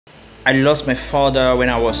I lost my father when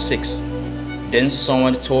I was 6. Then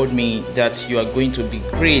someone told me that you are going to be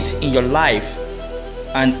great in your life,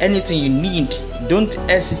 and anything you need, don't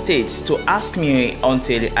hesitate to ask me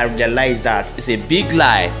until I realize that it's a big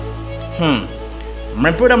lie. My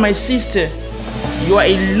brother, my sister, you are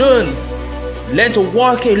alone. Learn to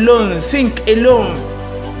walk alone, think alone.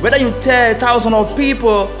 Whether you tell thousands of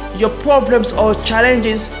people your problems or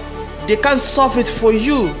challenges, they can't solve it for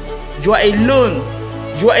you. You are alone.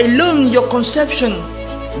 You are alone in your conception.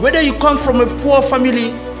 Whether you come from a poor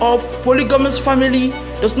family or polygamous family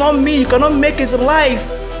does not mean you cannot make it in life.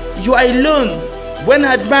 You are alone. When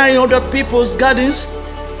admiring other people's gardens,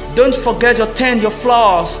 don't forget to tend your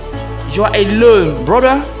flowers. You are alone,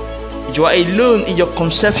 brother. You are alone in your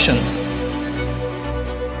conception.